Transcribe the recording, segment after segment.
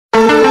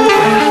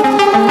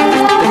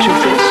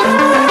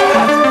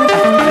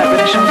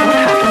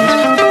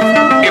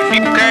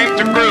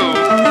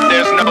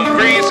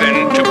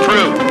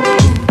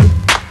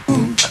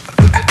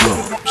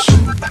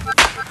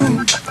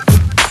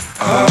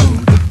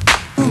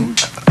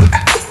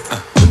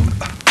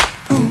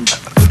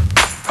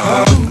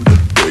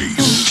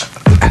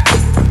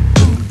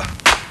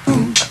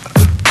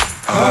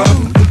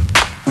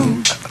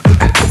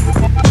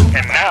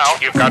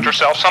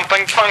yourself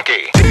something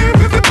funky.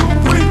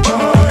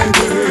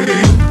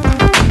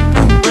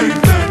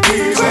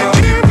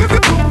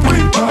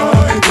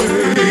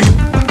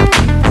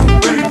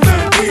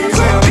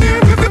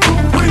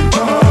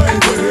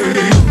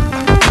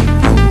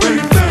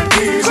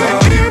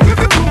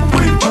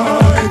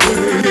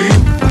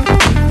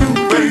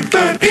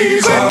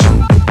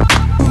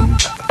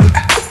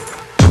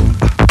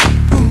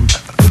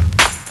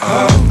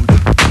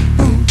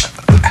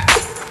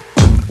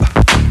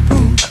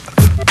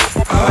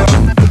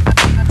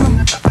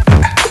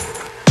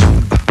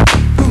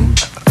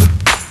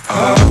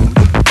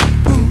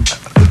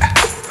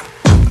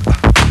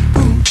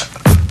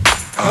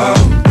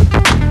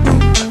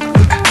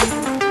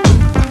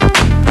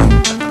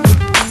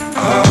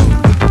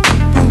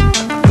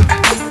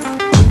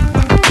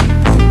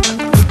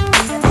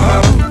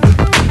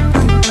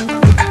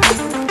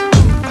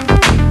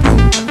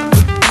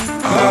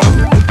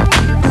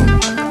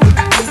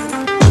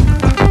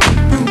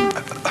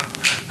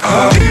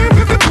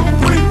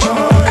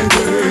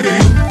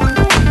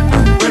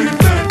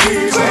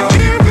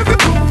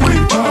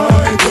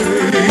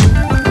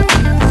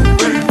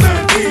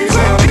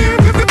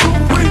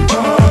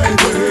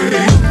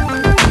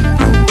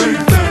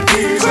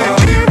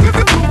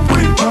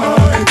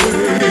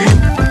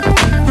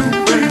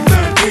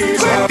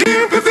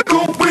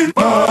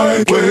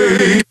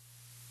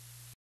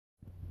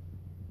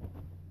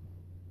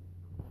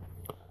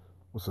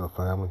 What's up,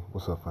 family?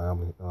 What's up,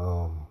 family?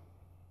 To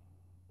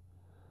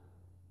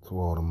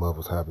all the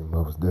mothers, happy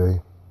Mother's Day.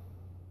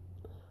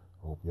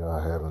 Hope y'all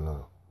having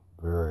a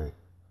very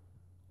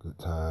good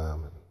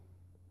time, and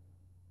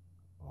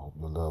I hope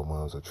your loved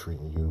ones are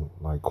treating you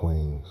like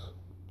queens.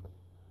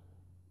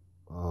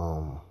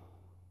 And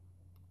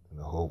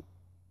I hope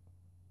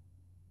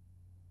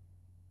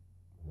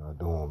y'all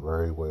doing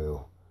very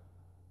well,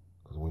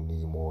 because we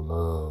need more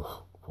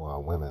love for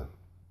our women,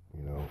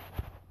 you know.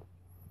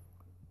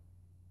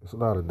 There's a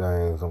lot of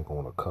things I'm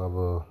going to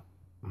cover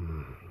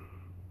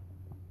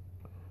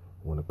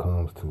when it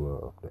comes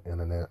to the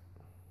internet.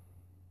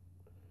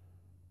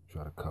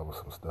 Try to cover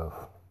some stuff.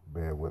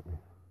 Bear with me.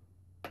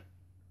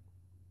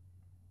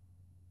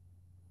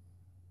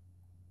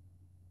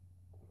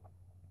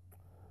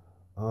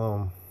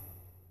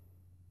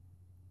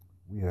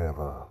 We have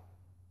a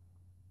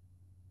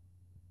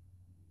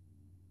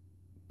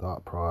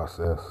thought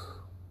process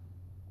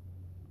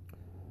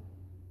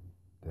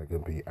that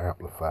can be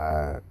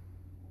amplified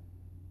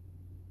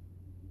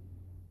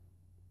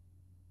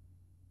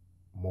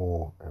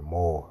more and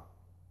more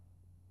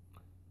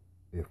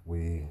if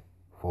we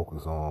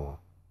focus on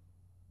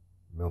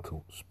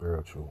mental,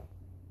 spiritual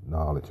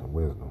knowledge and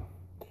wisdom.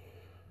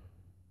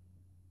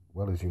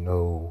 Well, as you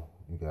know,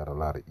 you got a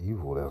lot of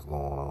evil that's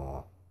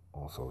going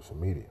on social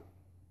media.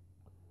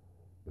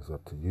 It's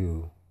up to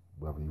you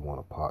whether you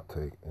want to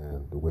partake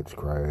in the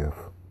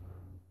witchcraft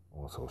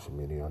on social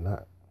media or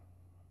not.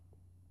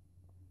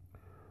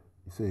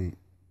 You see,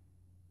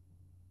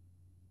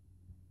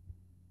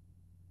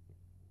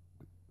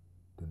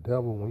 the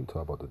devil, when you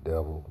talk about the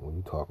devil, when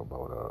you talk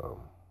about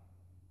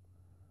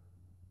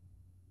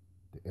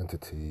the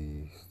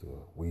entities, the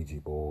Ouija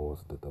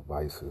boards, the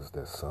devices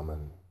that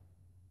summon,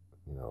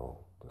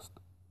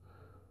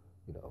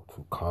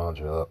 to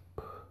conjure up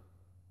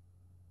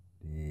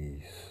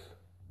these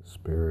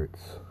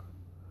spirits.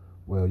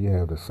 Well, you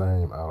have the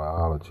same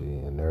ideology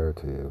and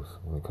narratives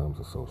when it comes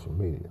to social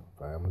media,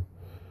 family.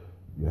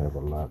 You got a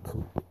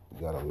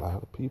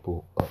lot of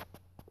people up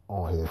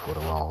on here for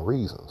the wrong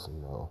reasons,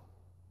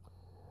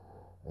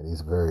 And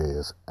these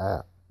various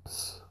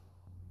apps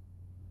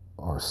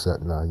are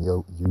setting our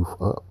youth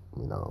up,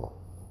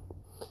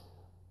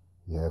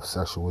 You have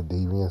sexual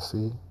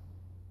deviancy.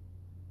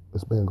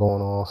 It's been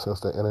going on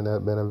since the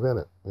internet been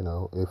invented.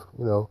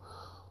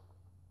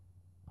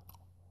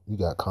 You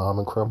got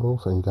common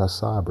criminals and you got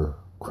cyber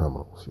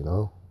criminals,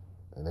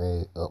 and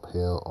they up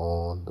here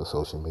on the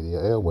social media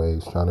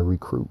airwaves trying to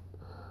recruit.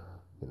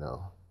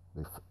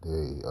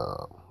 They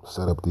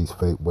set up these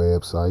fake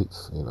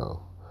websites,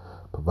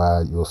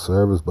 provide your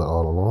service, but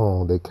all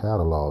along they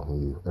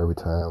cataloging you every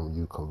time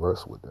you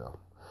converse with them.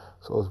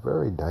 So it's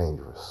very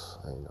dangerous,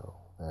 and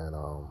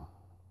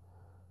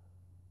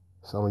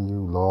some of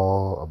you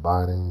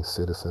law-abiding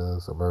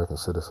citizens, American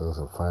citizens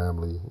and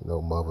family,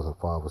 mothers and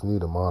fathers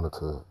need to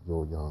monitor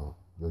your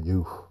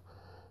youth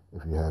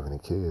if you have any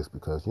kids,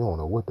 because you don't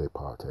know what they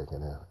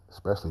partaking in,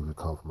 especially if you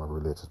come from a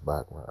religious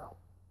background.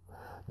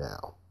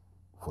 Now,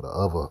 for the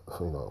other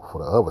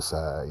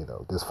side,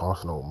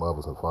 dysfunctional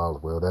mothers and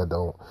fathers, well, they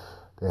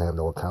have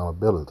no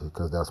accountability,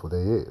 because that's what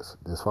they is,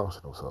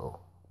 dysfunctional.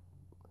 So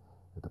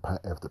if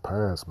the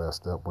parents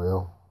messed up,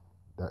 well,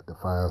 that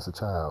defines the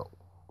child.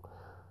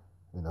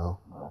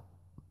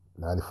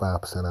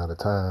 95% of the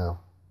time,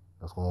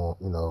 that's going,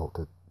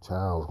 the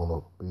child's going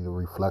to be a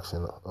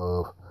reflection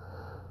of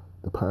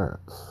the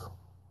parents.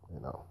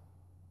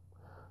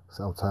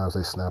 Sometimes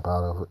they snap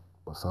out of it,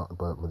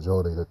 but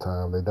majority of the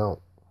time they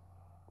don't.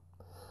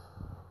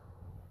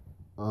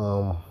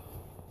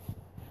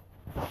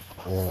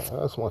 And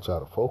I just want y'all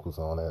to focus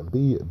on that.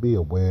 Be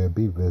aware,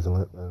 be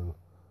vigilant, and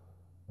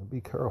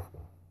be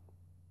careful.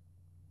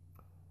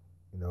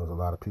 There's a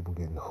lot of people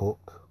getting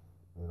hooked.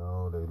 They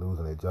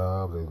losing their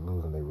jobs, they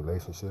losing their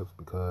relationships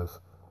because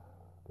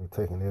they're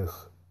taking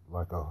this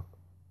like a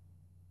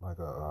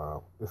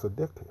it's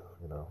addictive.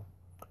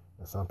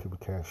 And some people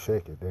can't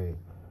shake it. They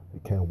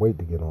can't wait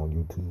to get on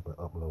YouTube and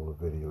upload a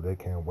video. They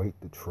can't wait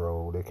to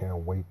troll. They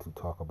can't wait to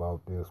talk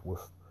about this.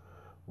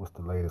 What's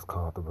the latest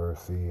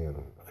controversy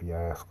and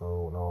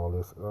fiasco and all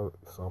this?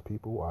 Some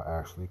people are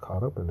actually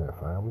caught up in that,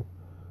 family.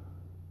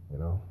 You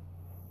know.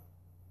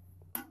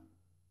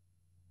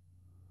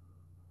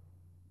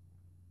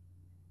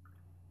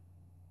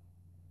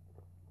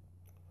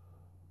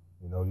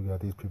 You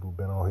got these people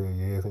been on here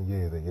years and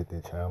years. They get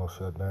their channel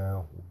shut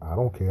down. I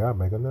don't care. I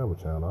make another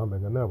channel. I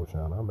make another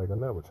channel. I make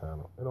another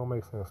channel. It don't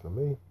make sense to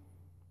me.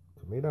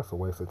 To me, that's a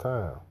waste of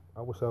time.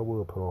 I wish I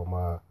would put all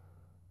my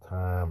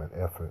time and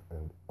effort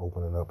in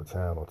opening up a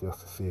channel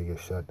just to see it get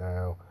shut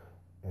down,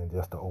 and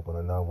just to open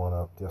another one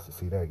up just to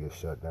see that get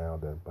shut down.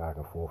 Then back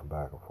and forth,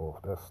 back and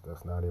forth.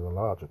 That's not even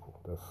logical.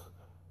 That's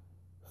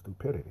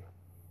stupidity.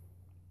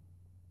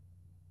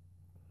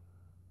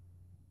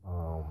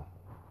 Um,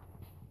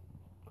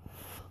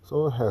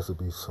 so it has to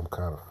be some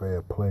kind of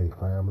fair play,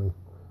 family.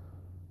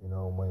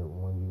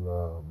 When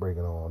you break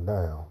it on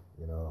down.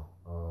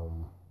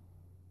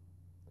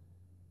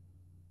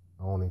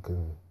 I only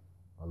can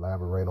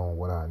elaborate on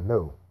what I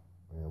know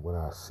and what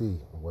I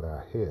see and what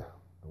I hear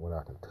and what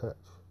I can touch.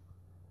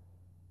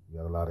 You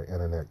got a lot of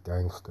internet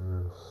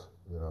gangsters.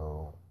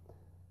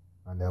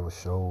 I never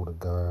showed a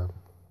gun.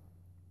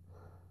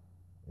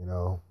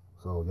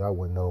 So y'all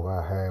wouldn't know if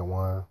I had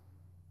one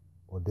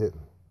or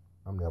didn't.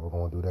 I'm never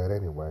gonna do that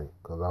anyway,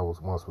 because I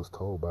was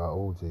told by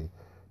OG,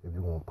 if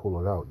you're gonna pull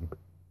it out, you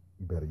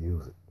better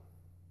use it.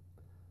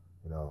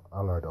 I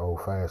learned the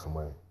old-fashioned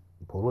way.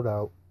 You pull it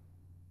out,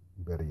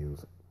 you better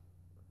use it.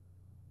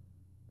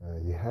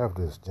 And you have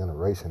this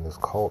generation, this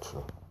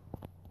culture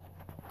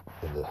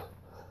in the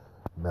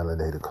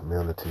melanated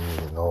community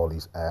and all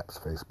these apps,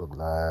 Facebook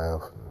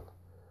Live,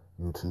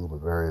 and YouTube,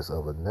 and various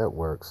other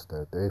networks,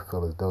 that they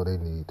feel as though they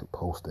need to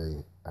post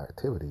a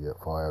activity as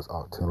far as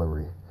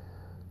artillery,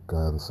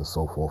 guns, and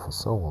so forth and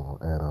so on.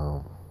 And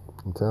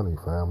I'm telling you,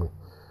 family,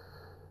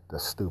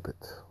 that's stupid.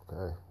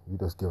 Okay, you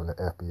just giving the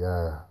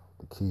FBI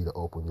the key to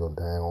open your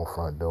dang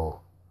front door.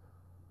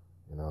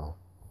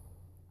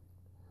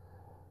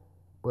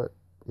 But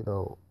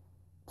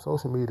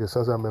social media.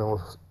 Since I've been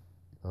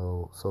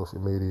on, social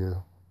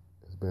media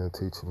has been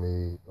teaching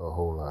me a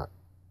whole lot.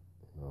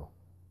 You know,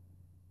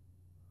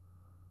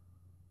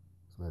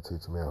 it's been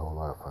teaching me a whole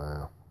lot,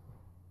 fam.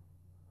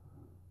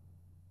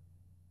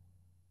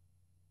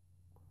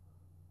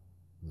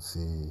 You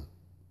see,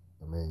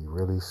 you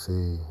really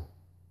see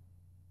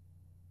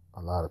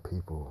a lot of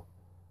people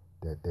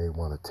that they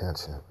want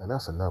attention, and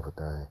that's another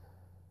thing.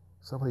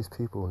 Some of these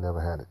people never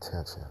had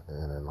attention,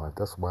 and like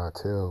that's why I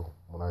tell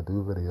when I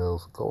do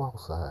videos, go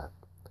outside.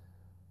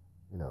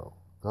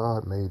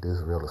 God made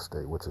this real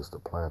estate, which is the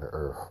planet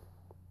Earth.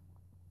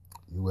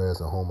 You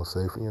as a Homo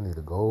sapien need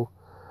to go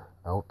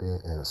out there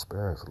and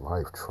experience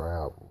life,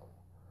 travel,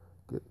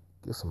 get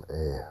some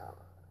air,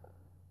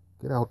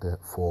 get out that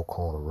four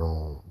corner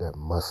room, that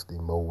musty,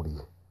 moldy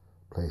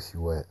place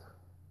you at,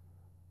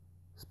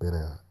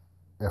 spending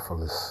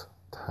effortless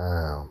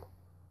time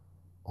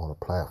on a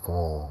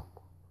platform,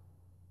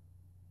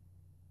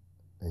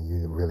 and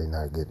you really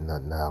not getting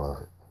nothing out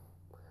of it.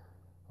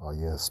 Are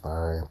you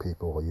inspiring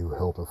people? Are you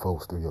helping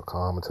folks through your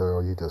commentary? Or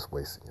are you just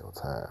wasting your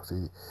time?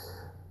 See,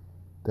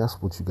 that's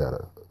what you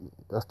gotta.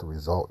 That's the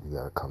result you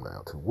gotta come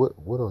down to.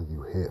 What are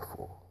you here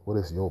for? What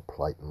is your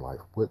plight in life?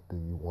 What do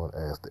you want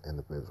as the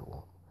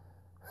individual?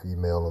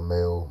 Female or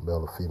male,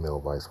 male or female,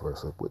 vice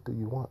versa. What do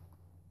you want?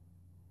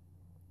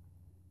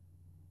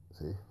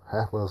 See,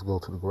 half of us go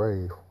to the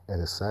grave,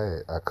 and it's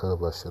sad. I could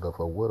have, I should have,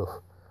 I would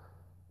have,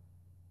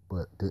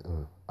 but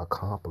didn't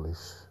accomplish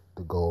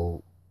the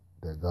goal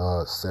that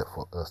God set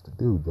for us to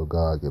do, your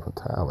God-given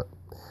talent.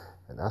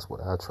 And that's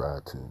what I try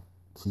to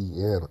key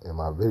in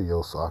my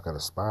videos, so I can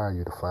inspire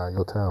you to find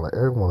your talent.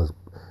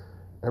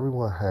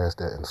 Everyone has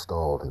that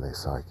installed in their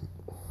psyche.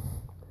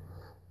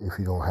 If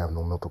you don't have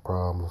no mental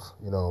problems,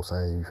 you know what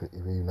I'm saying?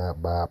 If you're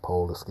not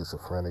bipolar,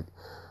 schizophrenic,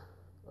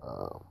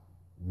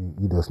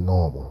 you just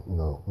normal.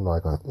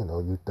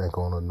 You think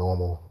on a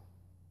normal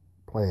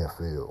playing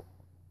field.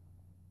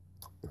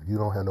 If you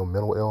don't have no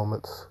mental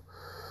ailments,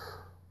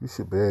 you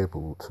should be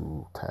able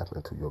to tap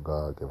into your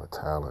God-given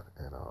talent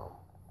and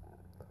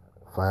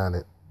find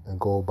it and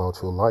go about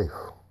your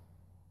life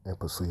and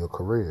pursue your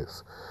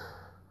careers.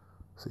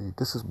 See,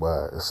 this is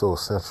why it's so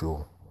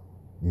essential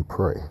you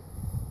pray.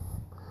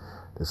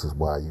 This is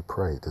why you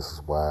pray. This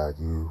is why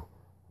you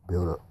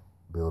build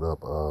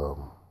up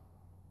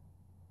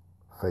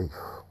faith.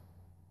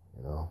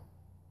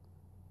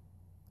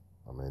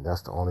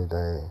 That's the only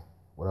thing.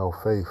 Without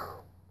faith,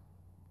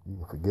 you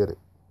can forget it.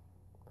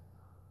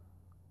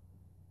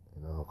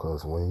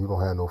 Because when you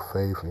don't have no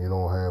faith and you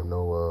don't have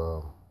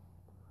no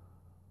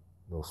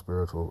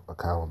spiritual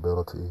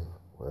accountability,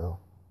 well,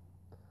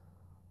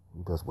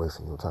 you're just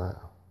wasting your time,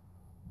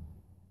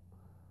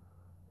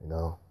 you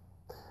know?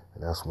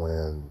 And that's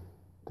when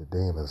the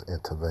demons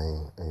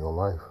intervene in your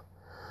life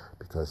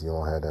because you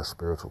don't have that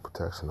spiritual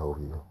protection over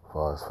you as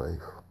far as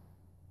faith.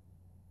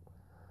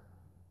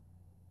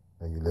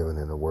 And you're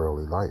living in a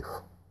worldly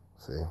life,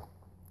 see?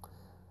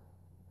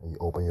 And you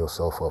open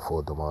yourself up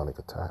for a demonic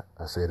attack.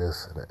 I say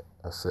this, and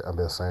I've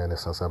been saying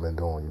this since I've been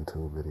doing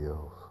YouTube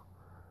videos.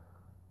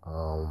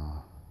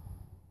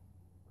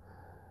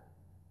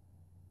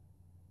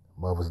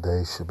 Mother's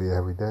Day should be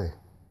every day,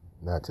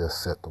 not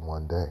just set to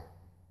one day.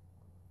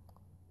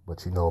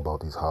 But you know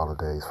about these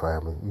holidays,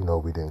 family. You know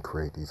we didn't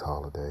create these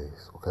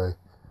holidays, okay?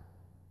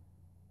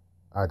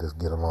 I just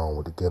get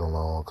along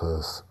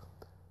because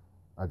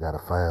I got a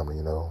family,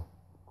 you know?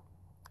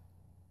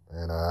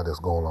 And I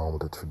just go along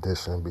with the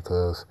tradition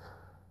because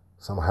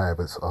some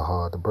habits are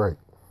hard to break,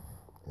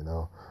 you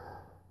know?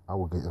 I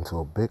would get into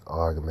a big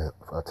argument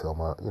if I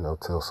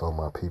tell some of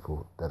my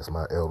people that it's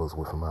my elders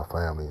within my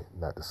family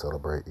not to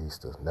celebrate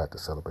Easter, not to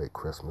celebrate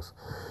Christmas,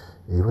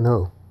 even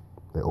though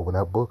they open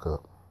that book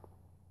up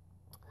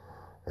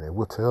and it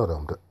will tell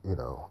them that,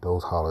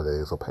 those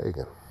holidays are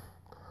pagan.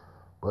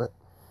 But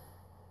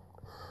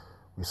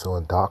we're so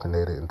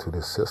indoctrinated into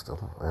this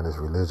system and this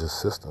religious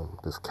system,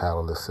 this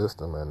capitalist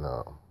system, and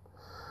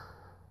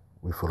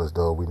we feel as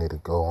though we need to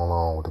go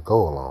along to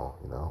go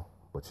along,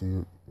 But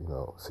see,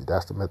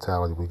 that's the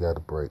mentality we got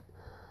to break,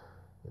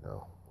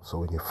 so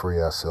we can free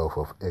ourselves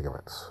of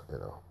ignorance,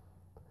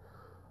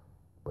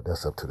 But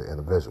that's up to the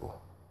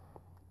individual.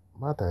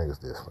 My thing is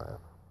this, man.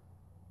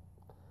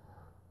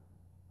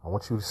 I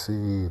want you to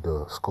see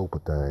the scope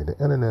of things. The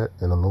internet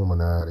and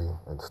Illuminati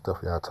and the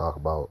stuff y'all talk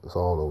about, it's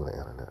all over the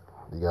internet.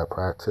 You got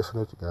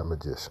practitioners, you got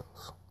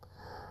magicians.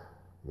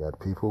 You got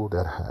people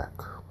that hack.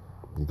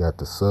 You got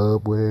the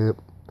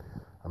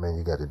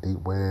you got the deep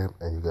web,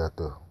 and you got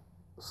the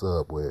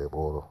subweb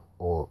or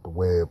the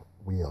web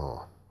we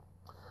on.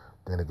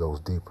 Then it goes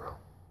deeper.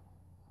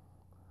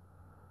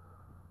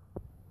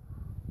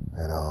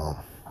 And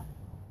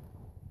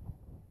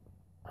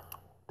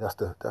that's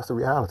the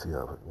reality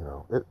of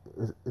it.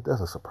 It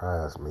doesn't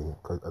surprise me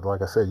because,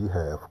 like I said, you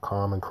have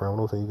common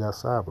criminals and you got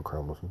cyber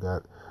criminals. You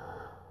got,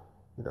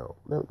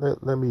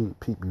 let me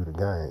peep you the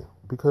game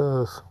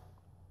because,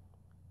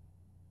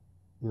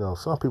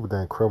 some people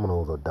think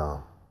criminals are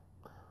dumb.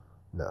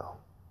 No,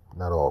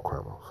 not all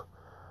criminals.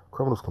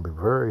 Criminals can be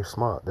very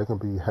smart. They can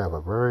have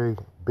a very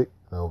big,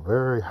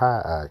 very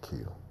high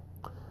IQ.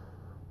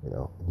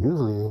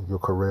 Usually your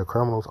career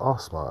criminals are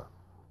smart.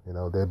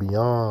 They're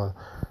beyond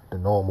the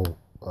normal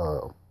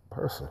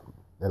person.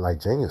 They're like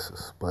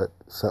geniuses, but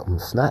something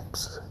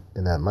snaps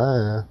in that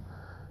mind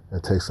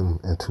and takes them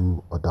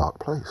into a dark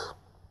place.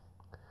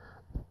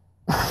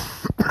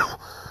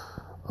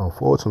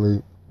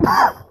 Unfortunately,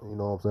 you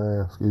know what I'm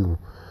saying? Excuse me.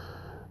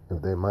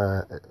 If they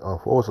mind,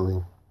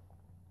 unfortunately,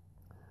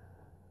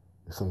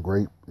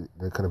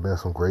 there could have been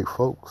some great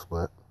folks,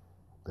 but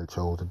they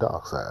chose the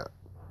dark side.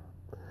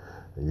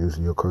 And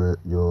usually your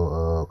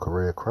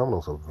career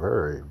criminals are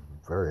very,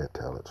 very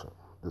intelligent.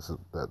 This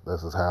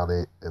is how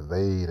they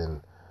evade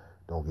and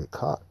don't get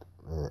caught.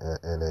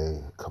 And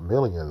they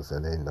chameleons,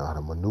 and they know how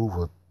to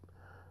maneuver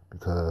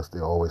because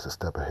they're always a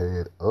step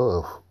ahead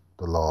of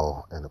the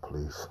law and the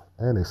police.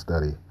 And they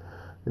study.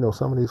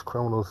 Some of these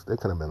criminals, they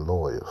could have been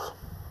lawyers.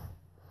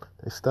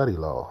 They study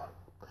law.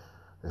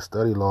 They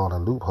study law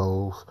and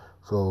loopholes,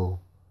 so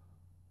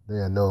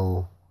they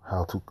know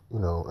how to,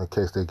 in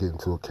case they get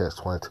into a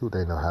catch-22,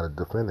 they know how to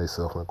defend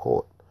themselves in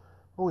court.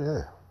 Oh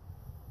yeah,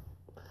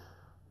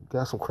 you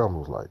got some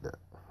criminals like that,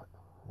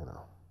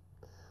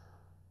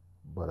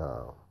 But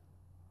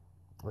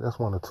I just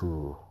wanted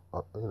to,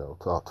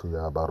 talk to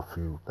y'all about a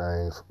few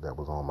things that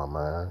was on my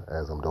mind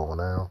as I'm doing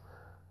now,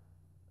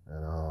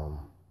 and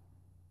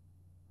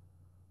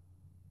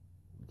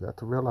you got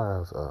to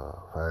realize,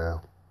 fam,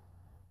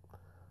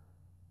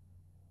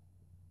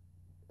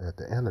 at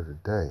the end of the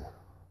day,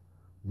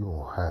 you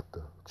don't have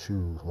to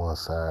choose one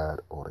side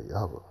or the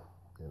other,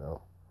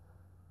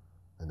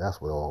 and that's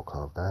what it all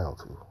comes down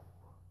to.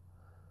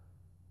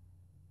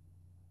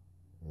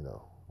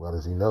 Well,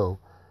 as you know,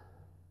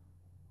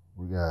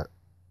 we got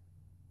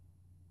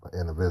an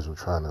individual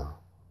trying to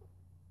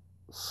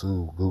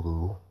sue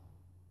Google,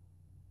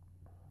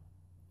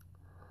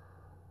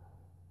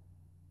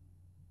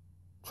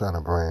 trying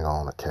to bring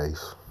on a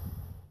case.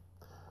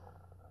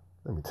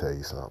 Let me tell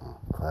you something,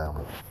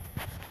 family.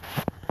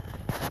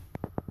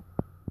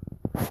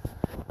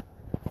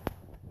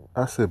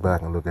 I sit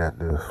back and look at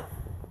this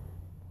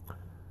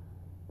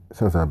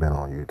since I've been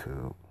on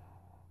YouTube.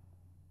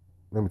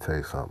 Let me tell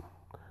you something,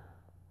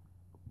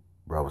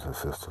 brothers and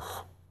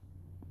sisters.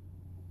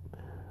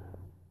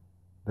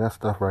 That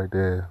stuff right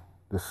there,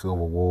 this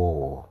Civil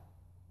War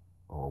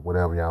or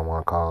whatever y'all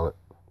want to call it,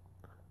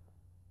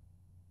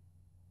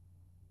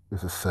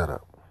 it's a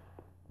setup.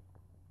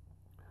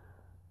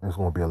 There's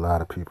going to be a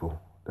lot of people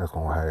that's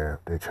going to have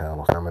their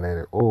channels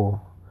terminated, or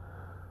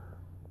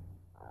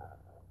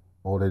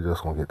they're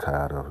just going to get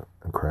tired of it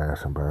and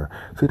crash and burn.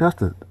 See,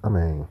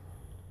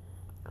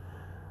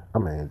 I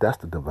mean, that's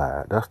the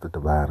divide. That's the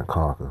divide and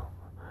conquer.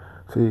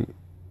 See,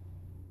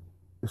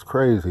 it's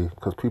crazy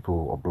because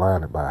people are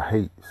blinded by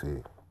hate,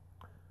 see,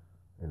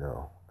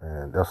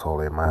 and that's all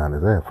their mind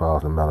is in as far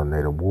as the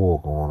melanated war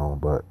going on.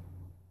 But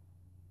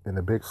in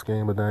the big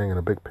scheme of things, in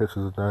the big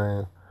pictures of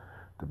things,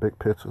 the big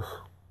pictures,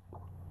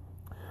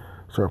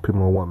 certain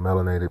people don't want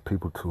melanated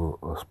people to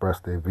express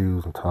their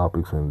views and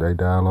topics and their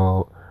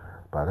dialogue.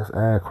 By this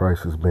ad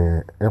crisis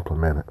being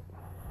implemented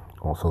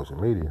on social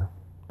media,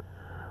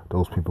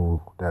 those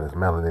people that is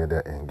melanated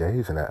that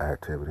engage in that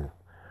activity,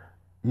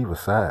 either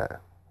side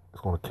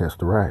is going to catch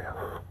the wrath.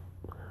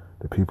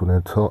 The people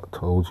that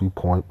told you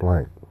point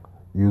blank,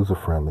 user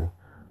friendly,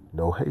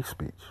 no hate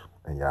speech,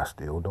 and y'all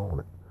still doing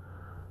it.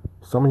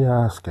 Some of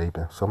y'all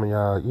escaping. Some of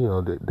y'all,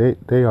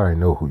 they already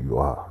know who you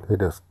are. They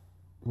just,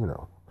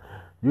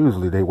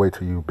 usually they wait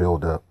till you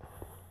build up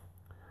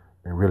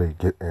and really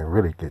get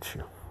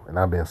you. And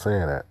I've been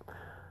saying that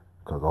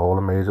because all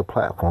the major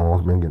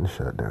platforms been getting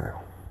shut down.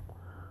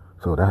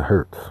 So that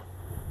hurts.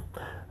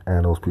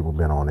 And those people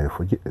been on there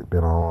those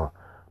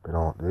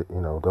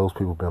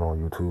people been on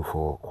YouTube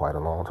for quite a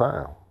long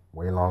time,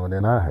 way longer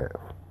than I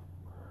have.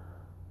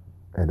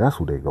 And that's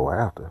who they go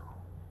after.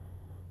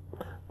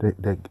 They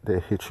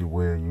hit you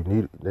where you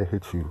need. They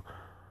hit you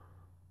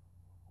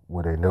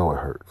where they know it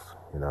hurts.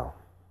 They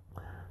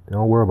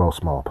don't worry about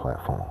small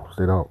platforms.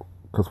 They don't,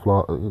 because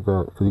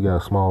you got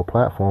a small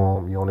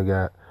platform, you only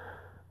got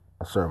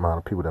a certain amount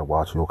of people that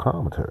watch your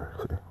commentary.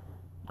 See?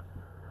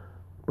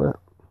 But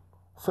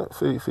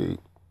see,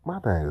 my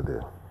thing is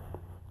this: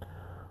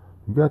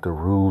 you got the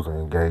rules and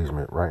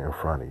engagement right in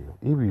front of you.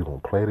 Either you're gonna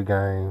play the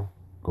game,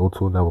 go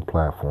to another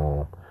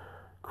platform,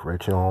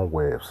 create your own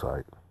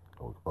website,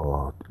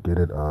 or get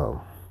a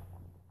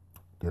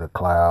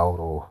cloud,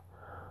 or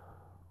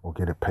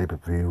get a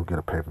pay-per-view,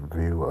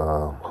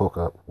 hook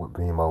up with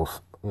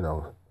Vimos,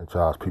 and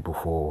charge people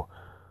for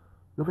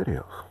your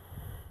videos.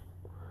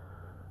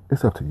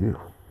 It's up to you.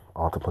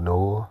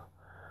 Entrepreneur,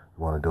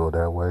 you want to do it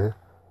that way.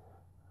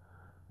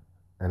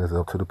 And it's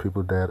up to the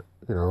people that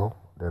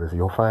is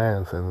your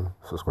fans and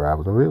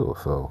subscribers and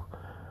viewers. So,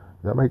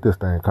 y'all make this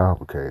thing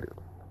complicated.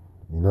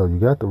 You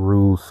got the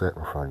rules set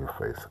in front of your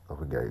face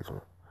of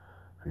engagement.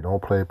 If you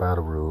don't play by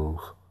the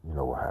rules, you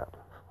know what happens.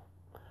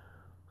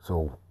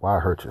 So, why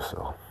hurt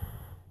yourself?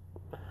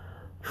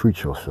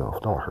 Treat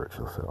yourself. Don't hurt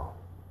yourself.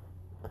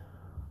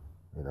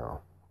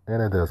 And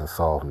it doesn't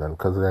solve nothing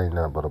because it ain't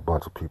nothing but a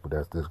bunch of people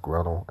that's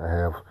disgruntled and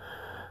have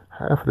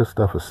half of this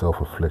stuff is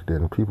self-inflicted,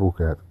 and people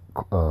got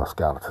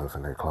skeletons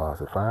in their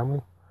closet,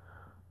 family,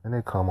 and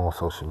they come on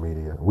social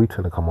media. We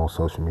tend to come on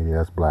social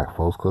media as black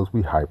folks because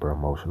we hyper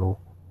emotional,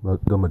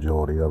 the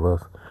majority of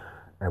us,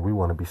 and we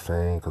want to be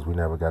seen because we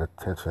never got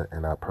attention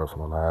in our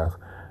personal lives,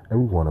 and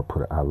we want to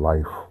put our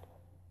life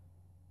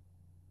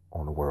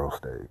on the world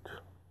stage.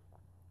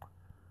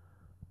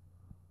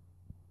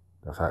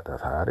 That's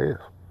how it is.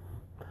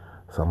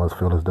 Some of us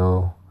feel as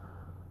though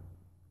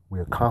we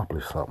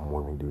accomplish something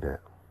when we do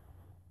that.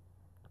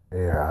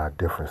 Air our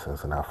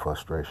differences and our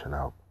frustration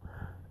out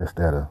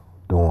instead of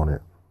doing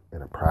it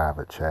in a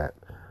private chat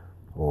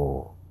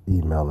or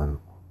emailing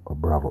a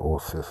brother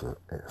or sister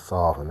and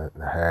solving it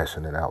and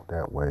hashing it out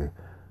that way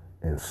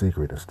in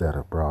secret instead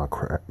of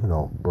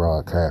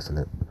broadcasting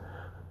it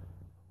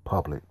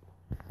public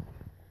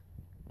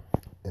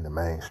in the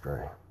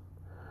mainstream.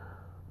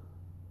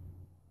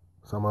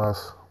 Some of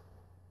us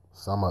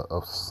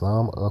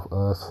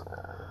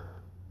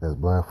as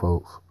black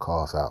folks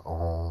cause our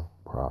own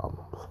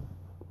problems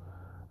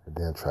and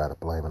then try to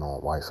blame it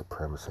on white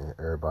supremacy and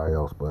everybody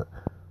else. But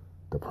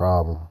the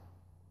problem,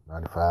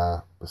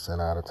 95%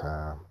 out of the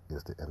time,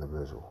 is the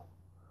individual.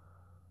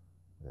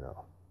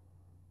 So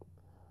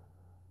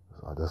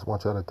I just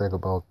want y'all to think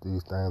about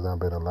these things I've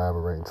been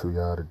elaborating to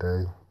y'all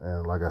today.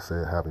 And like I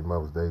said, happy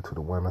Mother's Day to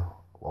the women,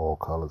 all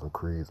colors and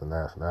creeds and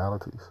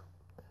nationalities.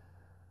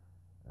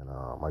 And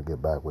I might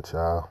get back with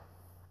y'all.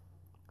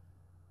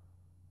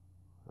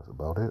 That's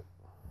about it.